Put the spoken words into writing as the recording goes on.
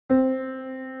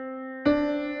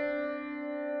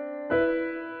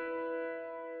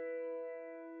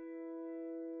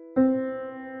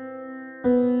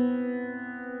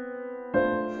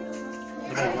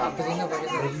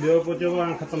ॿियो पोइ चयो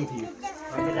हाणे ख़तम थी वियो।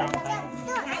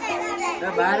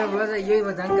 ॿार बस इहो ई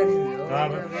वधण करे हा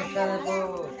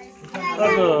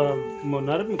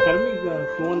नरमी कर्मी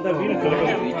तूं अंदर भी न कर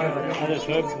अरे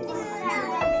शोएब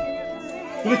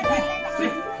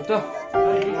तो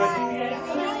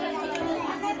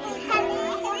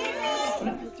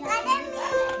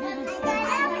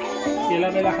केला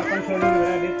बेला खत्म छोड़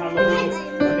मेरा दे था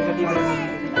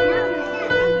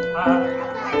हां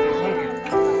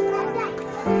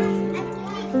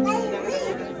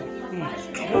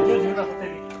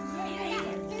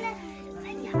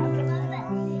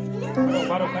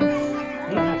बारो कर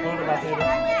ना छोड़ बात है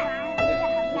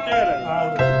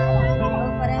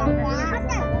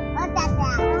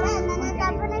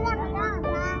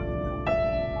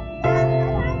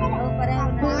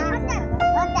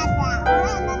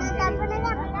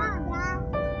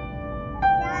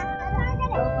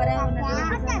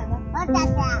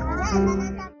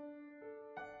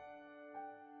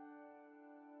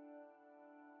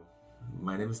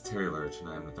My name is Terry Loerch and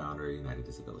I am the founder of United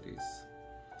Disabilities.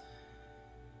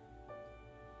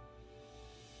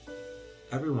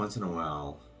 Every once in a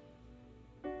while,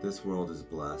 this world is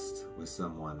blessed with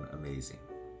someone amazing.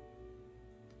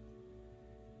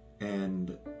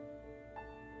 And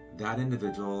that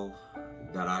individual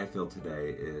that I feel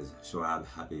today is Shoaib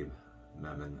Habib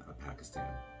Memon of Pakistan.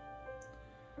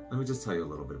 Let me just tell you a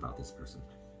little bit about this person.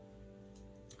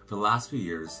 For the last few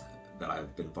years that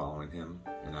I've been following him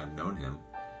and I've known him,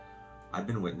 I've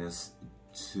been witness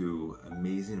to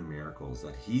amazing miracles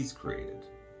that he's created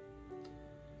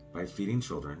by feeding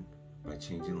children, by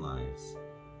changing lives,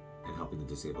 and helping the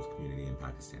disabled community in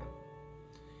Pakistan.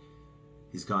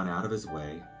 He's gone out of his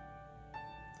way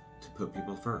to put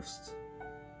people first,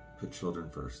 put children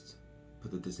first,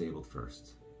 put the disabled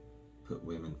first, put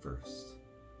women first,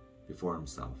 before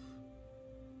himself.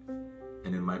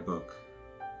 And in my book,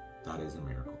 that is a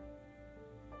miracle.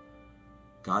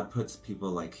 God puts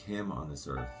people like him on this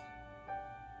earth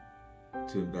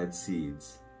to embed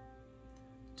seeds,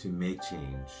 to make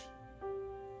change,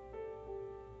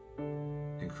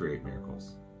 and create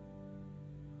miracles.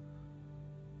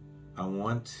 I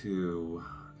want to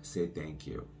say thank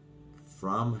you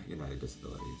from United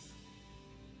Disabilities,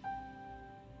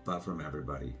 but from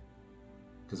everybody.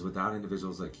 Because without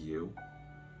individuals like you,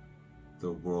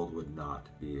 the world would not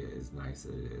be as nice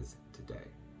as it is today.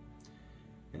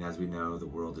 And as we know, the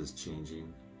world is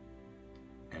changing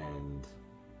and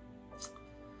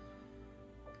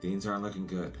things aren't looking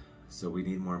good. So we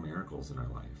need more miracles in our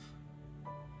life.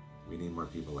 We need more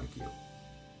people like you.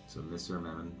 So Mr.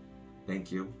 Memon,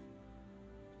 thank you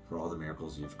for all the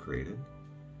miracles you've created.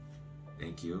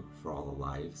 Thank you for all the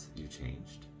lives you've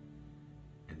changed.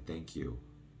 And thank you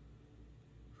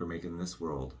for making this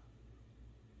world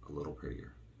a little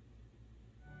prettier.